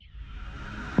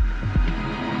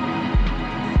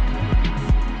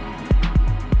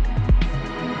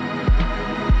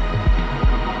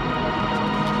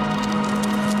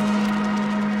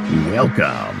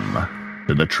Welcome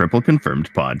to the Triple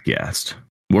Confirmed podcast,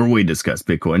 where we discuss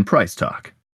Bitcoin price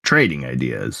talk, trading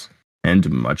ideas, and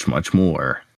much, much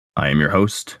more. I am your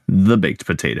host, The Baked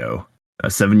Potato, a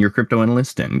 7-year crypto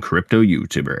analyst and crypto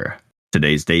YouTuber.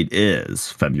 Today's date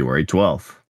is February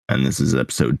 12th, and this is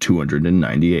episode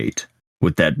 298.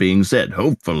 With that being said,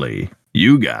 hopefully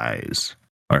you guys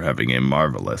are having a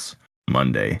marvelous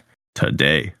Monday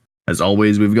today. As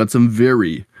always, we've got some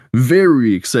very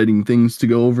exciting things to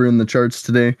go over in the charts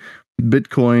today.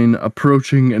 Bitcoin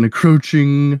approaching and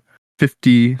encroaching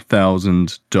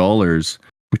 $50,000.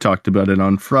 We talked about it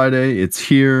on Friday. It's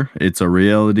here. It's a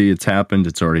reality. It's happened.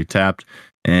 It's already tapped.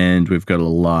 And we've got a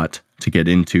lot to get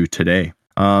into today.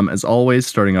 As always,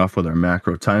 starting off with our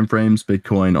macro timeframes.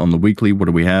 Bitcoin on the weekly. What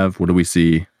do we have? What do we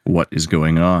see? What is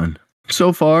going on?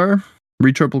 So far,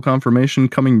 triple confirmation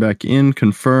coming back in,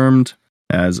 confirmed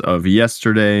as of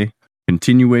yesterday.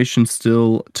 Continuation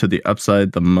still to the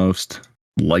upside, the most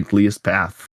likeliest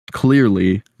path.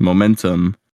 Clearly,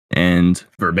 momentum and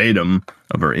verbatim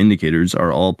of our indicators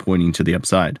are all pointing to the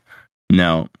upside.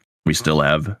 Now, we still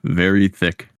have very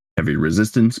thick, heavy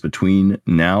resistance between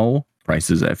now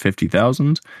prices at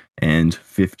 $50,000 and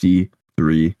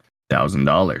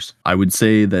 $53,000. I would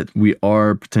say that we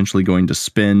are potentially going to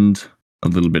spend a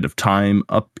little bit of time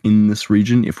up in this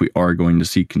region if we are going to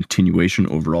see continuation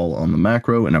overall on the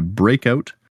macro and a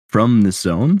breakout from this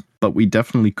zone, but we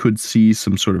definitely could see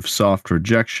some sort of soft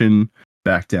rejection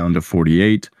back down to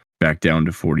 48, back down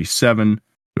to 47,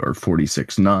 or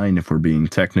 46.9 if we're being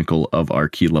technical, of our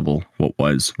key level, what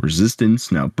was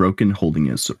resistance, now broken, holding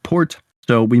as support.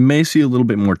 So we may see a little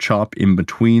bit more chop in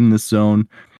between this zone.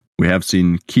 We have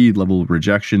seen key level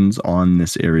rejections on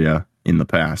this area in the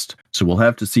past. So we'll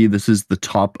have to see. This is the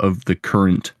top of the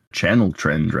current channel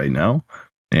trend right now.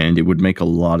 And it would make a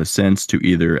lot of sense to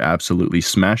either absolutely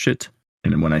smash it.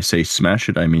 And when I say smash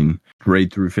it, I mean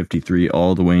right through 53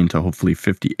 all the way into hopefully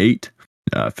 58,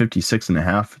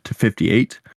 56.5 to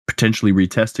 58, potentially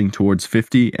retesting towards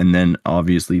 50. And then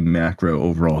obviously macro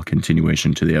overall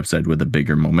continuation to the upside with a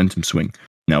bigger momentum swing.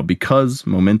 Now, because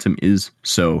momentum is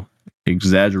so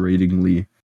exaggeratingly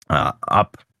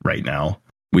up right now,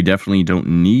 we definitely don't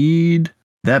need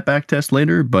that backtest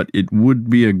later, but it would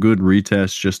be a good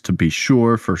retest just to be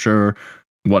sure, for sure,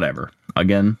 whatever.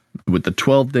 Again, with the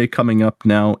 12-day coming up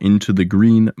now into the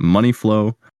green money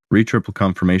flow, triple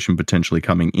confirmation potentially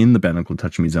coming in the Bannockle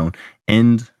Touch Me zone,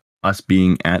 and us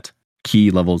being at key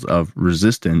levels of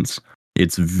resistance,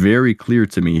 it's very clear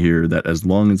to me here that as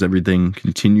long as everything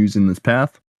continues in this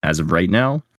path, as of right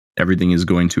now, everything is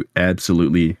going to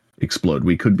absolutely explode.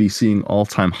 We could be seeing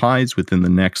all-time highs within the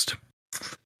next,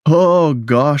 oh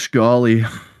gosh golly,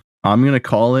 I'm going to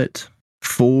call it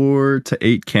 4 to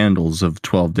 8 candles of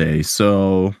 12 days.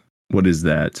 So what is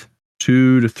that?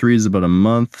 2 to 3 is about a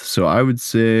month. So I would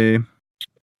say,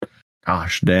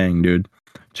 gosh dang, dude,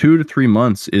 2 to 3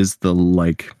 months is the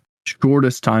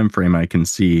shortest time frame I can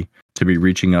see to be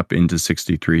reaching up into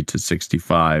 $63,000 to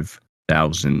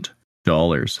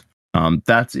 $65,000.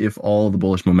 That's if all the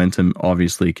bullish momentum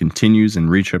obviously continues and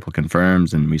triple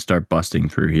confirms and we start busting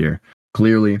through here.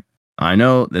 Clearly, I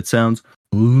know that sounds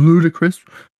ludicrous,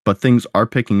 but things are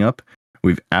picking up.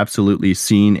 We've absolutely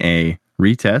seen a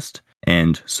retest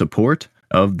and support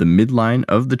of the midline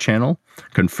of the channel,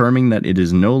 confirming that it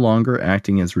is no longer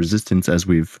acting as resistance as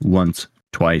we've once,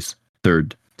 twice,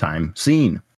 third time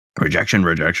seen. Rejection.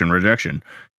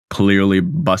 Clearly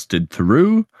busted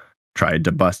through. Tried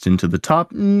to bust into the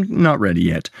top, not ready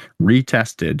yet.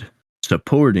 Retested,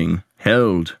 supporting,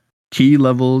 held, key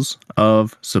levels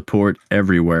of support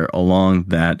everywhere along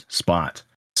that spot.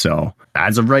 So,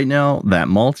 as of right now, that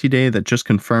multi-day that just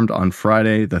confirmed on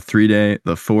Friday, the 3-day,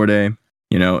 the 4-day,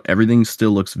 everything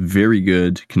still looks very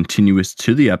good, continuous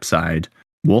to the upside.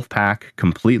 Wolfpack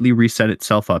completely reset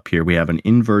itself up here. We have an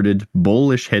inverted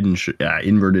bullish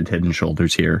inverted head and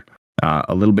shoulders here.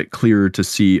 A little bit clearer to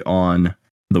see on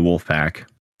the Wolfpack,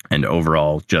 and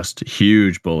overall just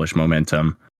huge bullish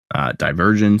momentum,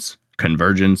 divergence,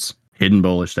 convergence, hidden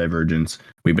bullish divergence.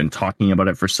 We've been talking about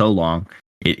it for so long.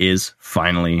 It is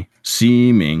finally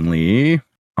seemingly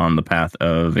on the path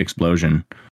of explosion.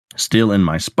 Still in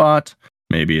my spot,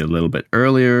 maybe a little bit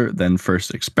earlier than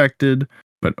first expected,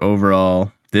 but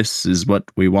overall this is what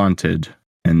we wanted,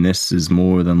 and this is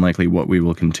more than likely what we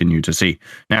will continue to see.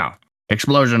 Now,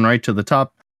 explosion right to the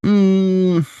top,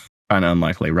 kind of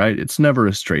unlikely, right? It's never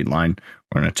a straight line.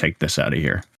 We're going to take this out of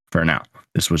here for now.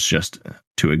 This was just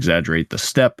to exaggerate the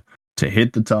step, to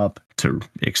hit the top, to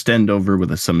extend over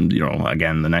with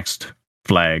again, the next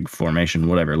flag formation,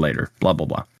 whatever later, blah, blah,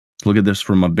 blah. Let's look at this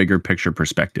from a bigger picture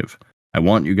perspective. I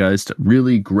want you guys to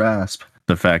really grasp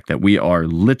the fact that we are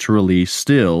literally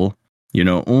still,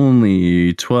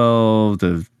 only $12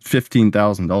 to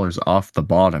 $15,000 off the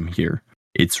bottom here.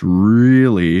 It's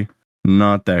really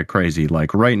not that crazy.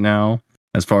 Like right now,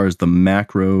 as far as the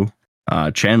macro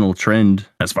channel trend,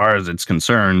 as far as it's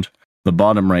concerned, the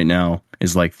bottom right now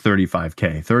is like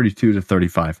 35K, 32 to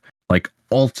 35. Like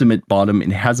ultimate bottom.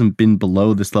 It hasn't been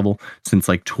below this level since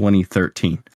like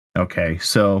 2013. Okay,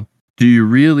 so do you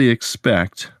really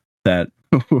expect that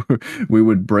we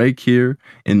would break here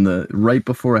in the right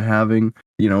before a halving,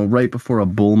 right before a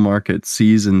bull market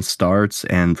season starts,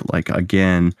 and like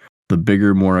again, the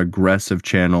bigger, more aggressive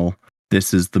channel,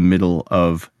 this is the middle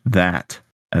of that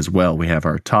as well. We have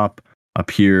our top up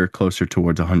here closer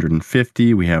towards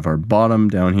 150. We have our bottom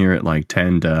down here at like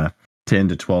 10 to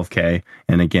 12K.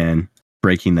 And again,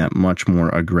 breaking that much more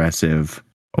aggressive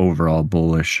overall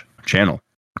bullish channel.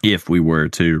 If we were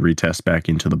to retest back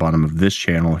into the bottom of this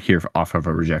channel here off of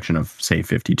a rejection of, say,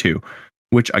 52,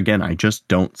 which again, I just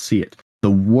don't see it. The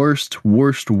worst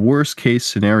case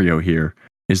scenario here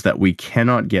is that we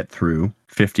cannot get through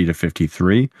 50 to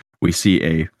 53. We see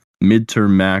a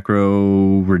midterm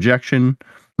macro rejection,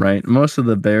 right? Most of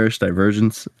the bearish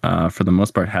divergence, for the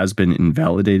most part, has been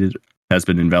invalidated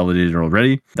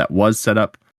already. That was set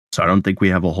up, so I don't think we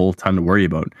have a whole ton to worry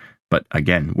about. But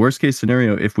again, worst case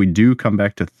scenario, if we do come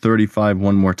back to 35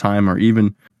 one more time, or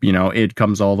even, it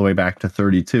comes all the way back to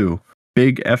 32,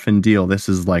 big effing deal. This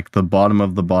is like the bottom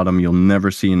of the bottom. You'll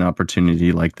never see an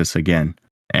opportunity like this again.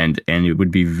 And it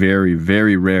would be very,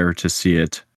 very rare to see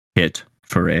it hit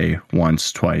for a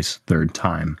once, twice, third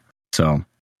time. So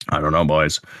I don't know,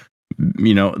 boys.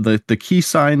 The key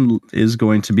sign is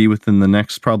going to be within the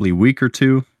next probably week or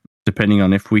two, depending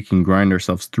on if we can grind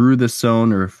ourselves through this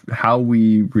zone or how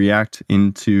we react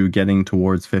into getting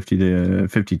towards 50 to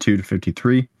 52 to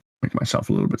 53. Make myself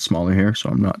a little bit smaller here so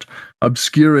I'm not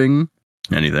obscuring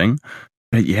anything.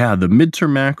 But yeah, the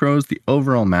midterm macros, the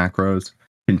overall macros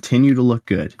continue to look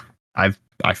good.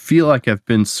 I feel like I've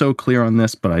been so clear on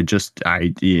this, but I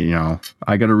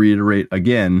got to reiterate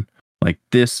again, like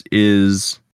this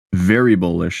is very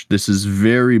bullish. This is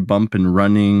very bump and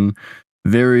running,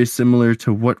 very similar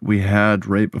to what we had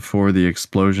right before the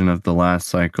explosion of the last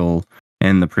cycle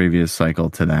and the previous cycle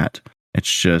to that.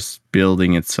 It's just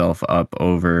building itself up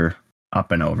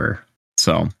and over.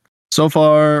 So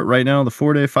far, right now, the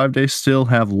 4-day, 5-day still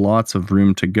have lots of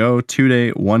room to go.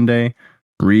 2-day, 1-day,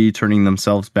 returning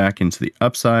themselves back into the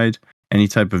upside. Any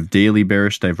type of daily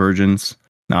bearish divergence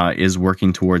is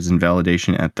working towards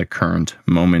invalidation at the current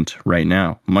moment right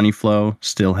now. Money flow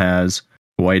still has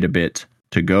quite a bit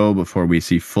to go before we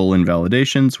see full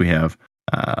invalidations. We have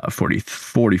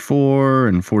 44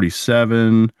 and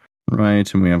 47,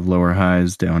 right? And we have lower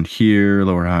highs down here,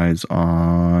 lower highs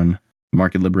on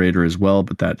Market Liberator as well,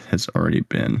 but that has already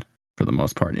been, for the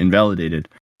most part, invalidated.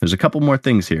 There's a couple more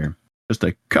things here. Just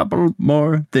a couple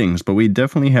more things, but we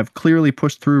definitely have clearly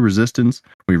pushed through resistance.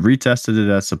 We've retested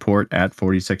it as support at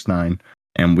 46.9,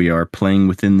 and we are playing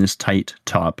within this tight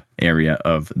top area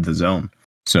of the zone.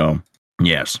 So,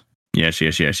 yes.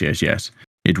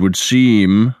 It would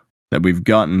seem that we've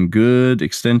gotten good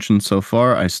extension so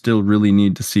far. I still really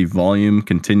need to see volume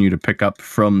continue to pick up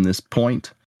from this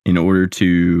point in order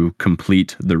to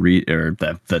complete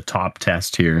the top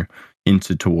test here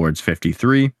into towards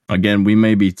 53. Again, we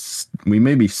may be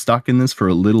stuck in this for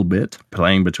a little bit,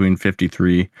 playing between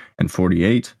 53 and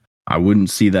 48. I wouldn't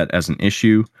see that as an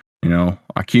issue.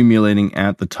 Accumulating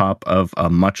at the top of a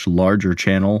much larger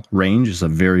channel range is a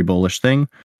very bullish thing.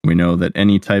 We know that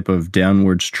any type of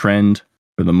downwards trend,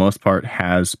 for the most part,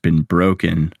 has been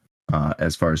broken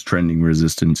as far as trending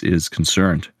resistance is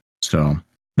concerned. So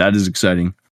that is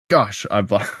exciting. Gosh, I've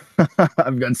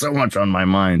got so much on my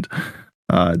mind.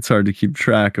 It's hard to keep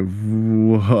track of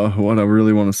what I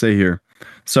really want to say here.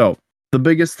 So the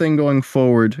biggest thing going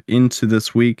forward into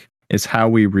this week is how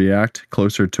we react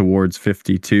closer towards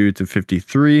 52 to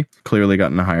 53. Clearly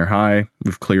gotten a higher high.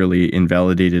 We've clearly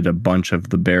invalidated a bunch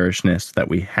of the bearishness that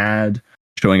we had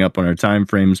showing up on our time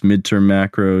frames. Midterm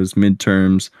macros,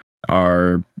 midterms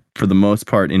are for the most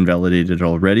part invalidated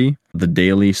already. The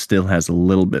daily still has a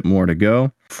little bit more to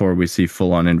go before we see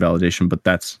full on invalidation, but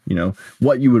that's,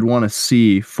 what you would want to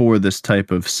see for this type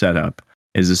of setup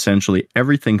is essentially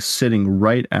everything sitting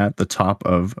right at the top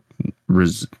of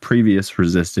previous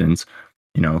resistance,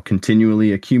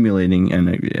 continually accumulating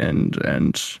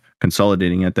and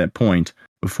consolidating at that point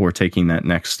before taking that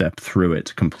next step through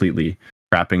it, completely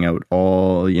crapping out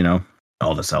all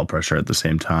the sell pressure at the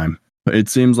same time. It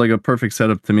seems like a perfect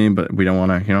setup to me, but we don't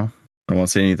want to, I don't want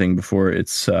to say anything before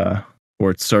it's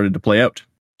started to play out.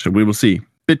 So we will see.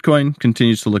 Bitcoin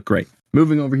continues to look great.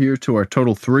 Moving over here to our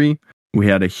total 3. We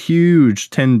had a huge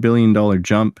 $10 billion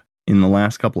jump in the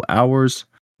last couple hours.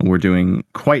 We're doing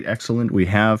quite excellent. We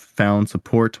have found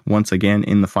support once again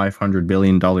in the $500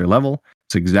 billion level.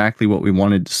 It's exactly what we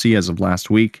wanted to see as of last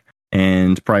week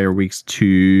and prior weeks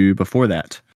to before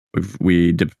that.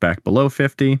 We dipped back below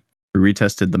 50. We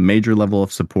retested the major level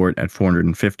of support at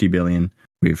 450 billion.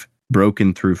 We've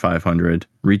broken through 500,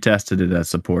 retested it as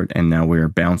support, and now we're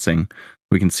bouncing.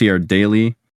 We can see our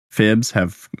daily fibs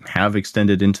have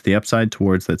extended into the upside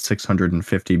towards that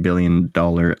 $650 billion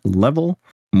level.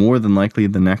 More than likely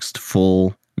the next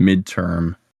full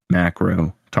midterm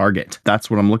macro target. That's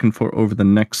what I'm looking for over the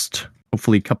next,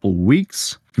 hopefully, couple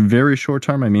weeks. Very short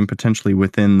term, I mean potentially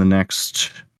within the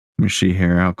next, let me see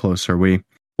here, how close are we?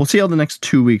 We'll see how the next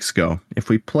 2 weeks go. If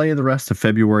we play the rest of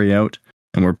February out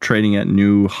and we're trading at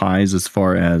new highs as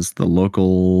far as the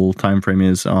local time frame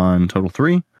is on total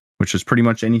 3, which is pretty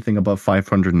much anything above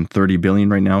 530 billion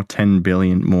right now, 10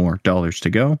 billion more dollars to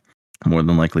go. More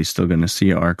than likely still going to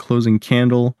see our closing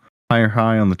candle higher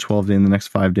high on the 12 day in the next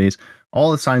 5 days.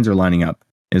 All the signs are lining up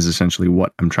is essentially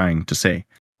what I'm trying to say.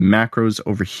 Macros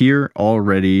over here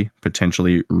already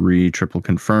potentially triple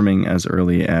confirming as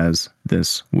early as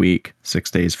this week, 6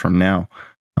 days from now.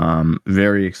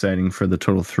 Very exciting for the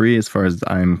total 3 as far as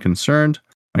I'm concerned.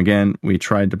 Again, we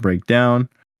tried to break down,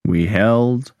 we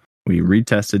held, we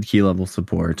retested key level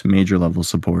support, major level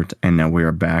support, and now we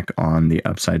are back on the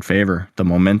upside favor. The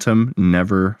momentum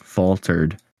never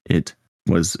faltered. It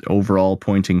was overall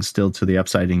pointing still to the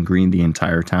upside in green the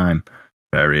entire time.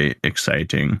 Very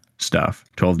exciting stuff.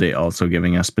 12-day also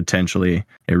giving us potentially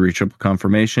a triple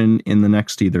confirmation in the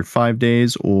next either 5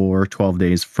 days or 12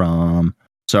 days from,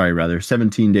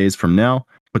 17 days from now.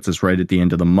 Puts us right at the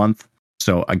end of the month.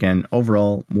 So again,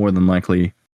 overall, more than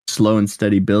likely, slow and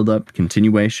steady build-up,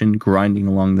 continuation, grinding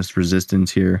along this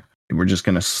resistance here. We're just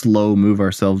going to slow move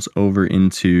ourselves over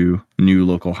into new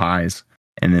local highs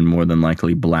and then more than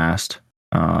likely blast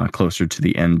closer to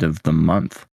the end of the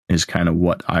month is kind of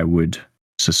what I would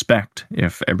suspect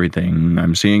if everything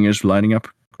I'm seeing is lining up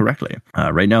correctly.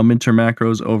 Right now, midterm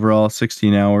macros overall,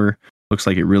 16-hour, looks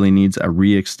like it really needs a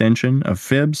re-extension of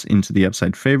fibs into the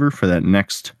upside favor for that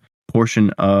next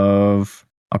portion of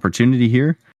opportunity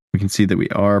here. We can see that we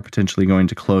are potentially going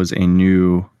to close a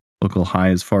new local high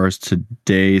as far as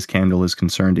today's candle is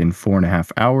concerned in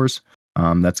 4.5 hours.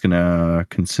 That's going to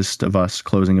consist of us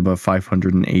closing above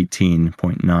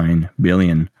 518.9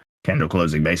 billion candle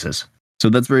closing basis. So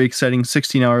that's very exciting.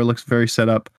 16-hour looks very set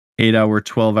up. 8-hour,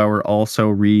 12-hour also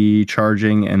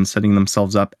recharging and setting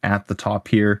themselves up at the top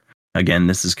here. Again,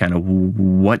 this is kind of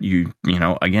what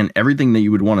again, everything that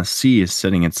you would want to see is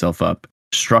setting itself up.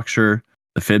 Structure.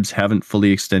 The fibs haven't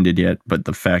fully extended yet, but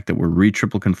the fact that we're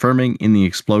triple confirming in the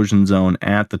explosion zone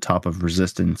at the top of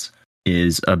resistance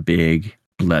is a big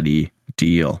bloody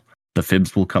deal. The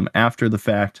fibs will come after the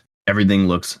fact. Everything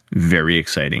looks very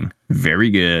exciting, very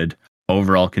good.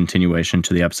 Overall continuation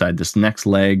to the upside. This next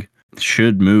leg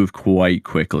should move quite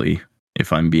quickly,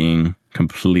 if I'm being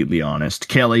completely honest.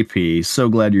 KLAP, so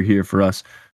glad you're here for us.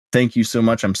 Thank you so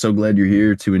much. I'm so glad you're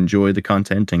here to enjoy the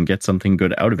content and get something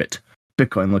good out of it.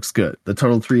 Bitcoin looks good. The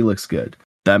total 3 looks good.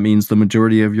 That means the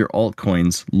majority of your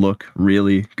altcoins look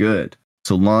really good.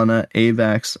 Solana,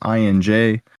 AVAX,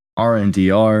 INJ,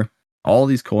 RNDR, all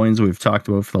these coins we've talked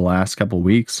about for the last couple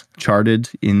weeks, charted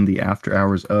in the after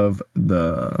hours of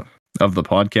the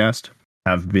podcast,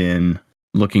 have been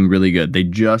looking really good.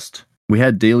 We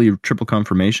had daily triple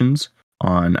confirmations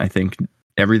on, I think,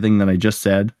 everything that I just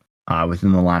said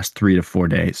within the last 3 to 4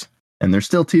 days. And they're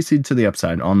still TC'd to the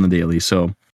upside on the daily.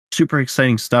 So super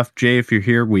exciting stuff. Jay, if you're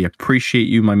here, we appreciate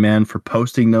you, my man, for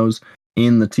posting those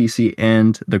in the TC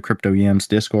and the Crypto Yams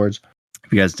Discords.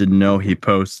 If you guys didn't know, he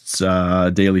posts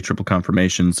daily triple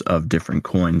confirmations of different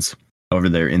coins over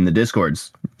there in the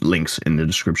Discords. Links in the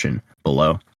description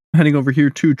below. Heading over here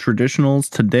to traditionals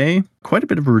today. Quite a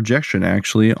bit of a rejection,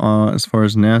 actually, as far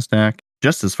as NASDAQ.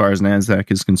 Just as far as NASDAQ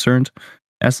is concerned.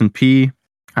 S&P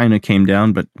kind of came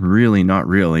down, but really not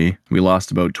really. We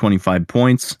lost about 25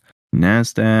 points.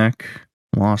 NASDAQ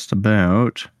lost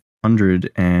about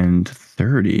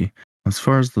 130. As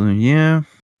far as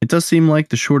it does seem like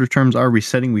the shorter terms are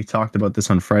resetting. We talked about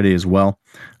this on Friday as well.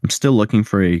 I'm still looking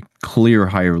for a clear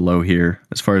higher low here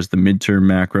as far as the midterm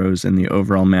macros and the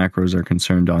overall macros are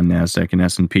concerned on NASDAQ and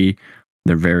S&P.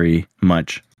 They're very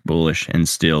much bullish and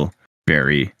still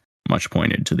very much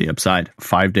pointed to the upside.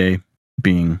 5-day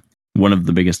being one of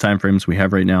the biggest time frames we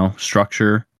have right now.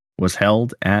 Structure was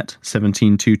held at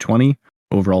 17,220.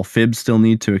 Overall fibs still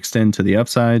need to extend to the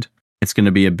upside. It's going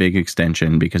to be a big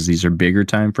extension because these are bigger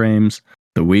time frames.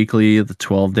 The weekly, the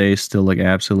 12 days still look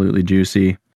absolutely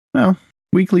juicy. Well,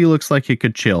 weekly looks like it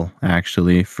could chill,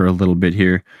 actually, for a little bit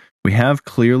here. We have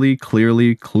clearly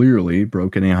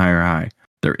broken a higher high.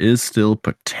 There is still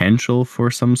potential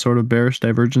for some sort of bearish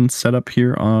divergence set up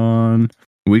here on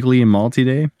weekly and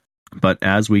multi-day. But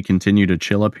as we continue to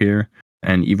chill up here,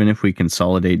 and even if we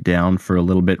consolidate down for a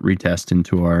little bit, retest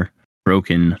into our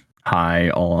broken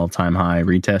high, all-time high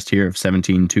retest here of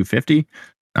 17,250,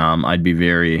 I'd be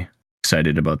very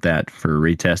excited about that for a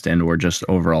retest and or just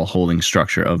overall holding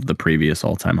structure of the previous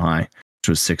all-time high, which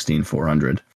was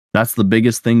 16,400. That's the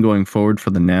biggest thing going forward for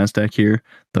the NASDAQ here.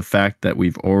 The fact that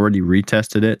we've already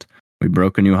retested it. We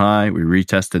broke a new high. We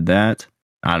retested that.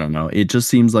 I don't know. It just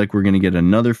seems like we're going to get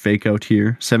another fake out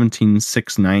here.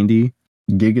 17,690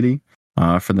 giggity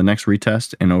for the next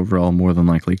retest. And overall, more than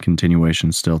likely,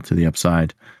 continuation still to the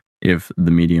upside if the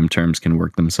medium terms can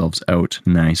work themselves out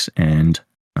nice and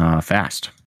fast.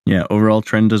 Yeah, overall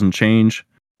trend doesn't change.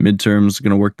 Midterms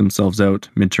going to work themselves out.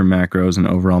 Midterm macros and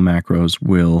overall macros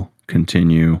will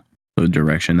continue the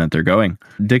direction that they're going.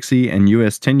 Dixie and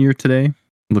US 10-year today.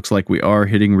 Looks like we are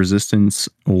hitting resistance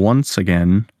once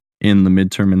again in the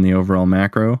midterm and the overall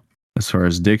macro. As far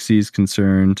as Dixie is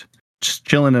concerned, just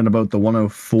chilling at about the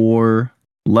 104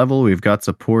 level. We've got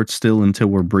support still until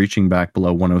we're breaching back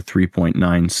below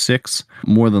 103.96.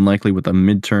 More than likely with the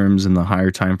midterms and the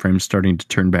higher time frames starting to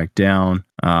turn back down,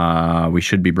 we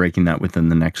should be breaking that within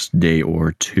the next day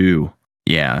or two.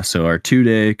 Yeah, so our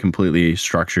 2-day completely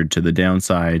structured to the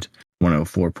downside,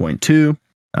 104.2,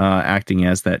 acting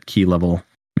as that key level,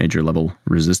 major level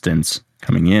resistance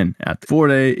coming in. At the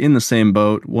 4-day, in the same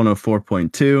boat,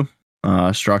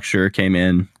 104.2, structure came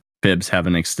in, fibs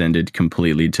haven't extended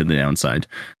completely to the downside.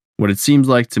 What it seems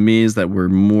like to me is that we're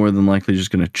more than likely just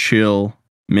going to chill,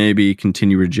 maybe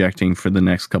continue rejecting for the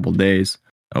next couple days.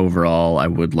 Overall, I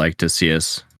would like to see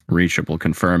us re-triple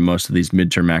confirm most of these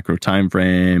midterm macro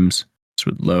timeframes.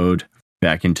 Would load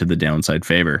back into the downside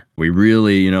favor. We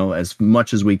really, as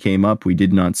much as we came up, we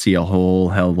did not see a whole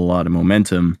hell of a lot of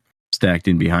momentum stacked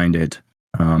in behind it.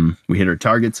 We hit our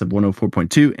targets of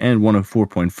 104.2 and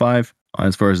 104.5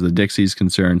 as far as the Dixie is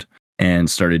concerned, and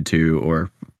started to, or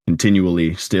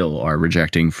continually still are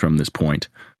rejecting from this point.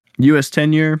 US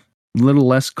 10-year, a little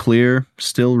less clear,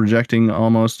 still rejecting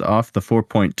almost off the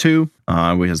 4.2.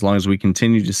 As long as we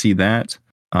continue to see that,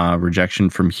 rejection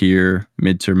from here,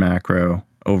 midterm macro,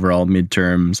 overall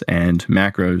midterms and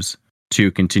macros to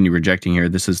continue rejecting here.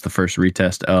 This is the first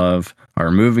retest of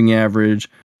our moving average.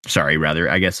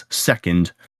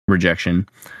 Second rejection.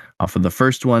 Off of the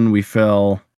first one, we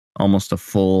fell almost not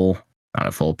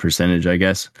a full percentage,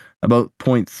 about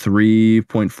 0.3,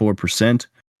 0.4%,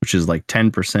 which is like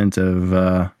 10%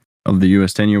 of the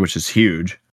US 10-year, which is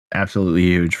huge. Absolutely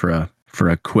huge for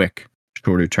a quick,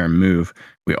 shorter term move.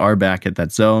 We are back at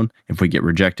that zone. If we get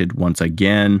rejected once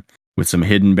again with some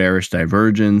hidden bearish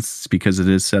divergence because it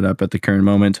is set up at the current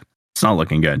moment, it's not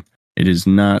looking good. It is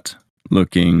not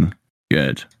looking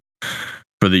good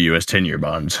for the US 10-year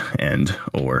bonds and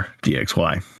or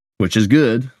DXY, which is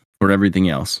good for everything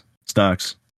else.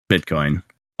 Stocks, Bitcoin,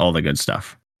 all the good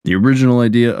stuff. The original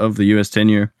idea of the US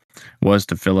 10-year was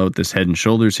to fill out this head and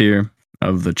shoulders here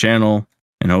of the channel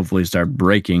and hopefully start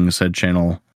breaking said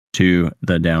channel to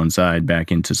the downside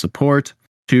back into support.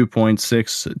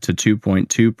 2.6 to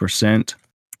 2.2%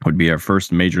 would be our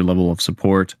first major level of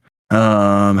support.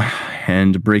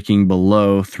 And breaking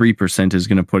below 3% is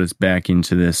going to put us back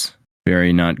into this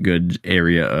very not good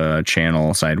area,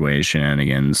 channel sideways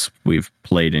shenanigans we've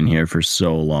played in here for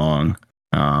so long.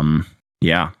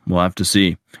 Yeah, we'll have to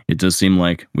see. It does seem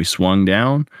like we swung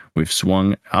down, we've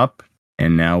swung up,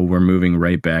 and now we're moving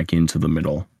right back into the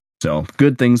middle. So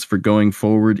good things for going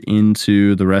forward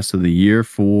into the rest of the year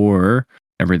for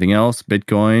everything else.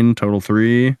 Bitcoin, total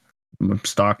 3,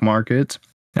 stock market,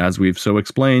 as we've so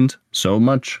explained so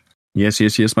much. Yes,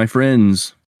 my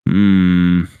friends.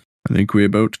 I think we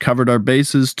about covered our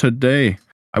bases today.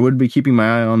 I would be keeping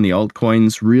my eye on the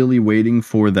altcoins, really waiting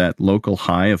for that local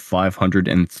high of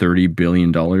 $530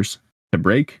 billion to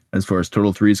break as far as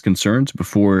total 3 is concerned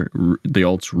before the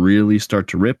alts really start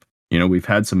to rip. We've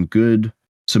had some good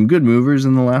movers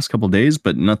in the last couple of days,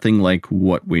 but nothing like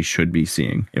what we should be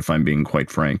seeing, if I'm being quite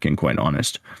frank and quite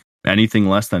honest. Anything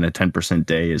less than a 10%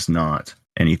 day is not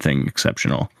anything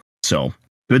exceptional. So,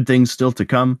 good things still to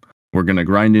come. We're going to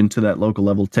grind into that local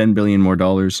level, $10 billion more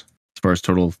dollars as far as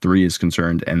total 3 is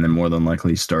concerned, and then more than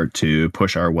likely start to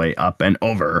push our way up and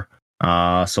over.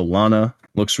 Solana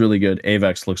looks really good.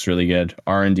 AVAX looks really good.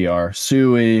 RNDR,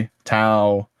 SUI,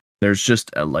 Tau. There's just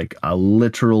a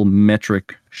literal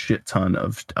metric shit ton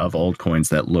of altcoins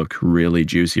that look really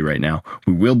juicy right now.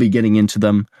 We will be getting into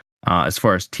them. As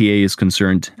far as TA is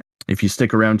concerned, if you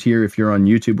stick around here, if you're on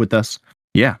YouTube with us,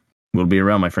 yeah, we'll be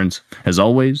around, my friends. As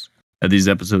always, these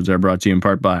episodes are brought to you in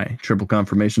part by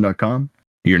tripleconfirmation.com,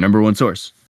 your number one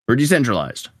source for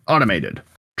decentralized, automated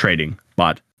trading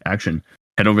bot action.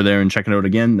 Head over there and check it out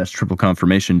again. That's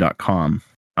tripleconfirmation.com.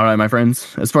 All right, my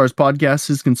friends, as far as podcasts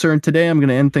is concerned, today I'm going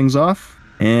to end things off.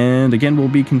 And again, we'll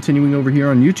be continuing over here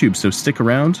on YouTube, so stick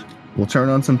around. We'll turn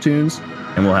on some tunes,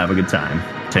 and we'll have a good time.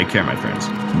 Take care, my friends.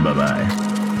 Bye-bye.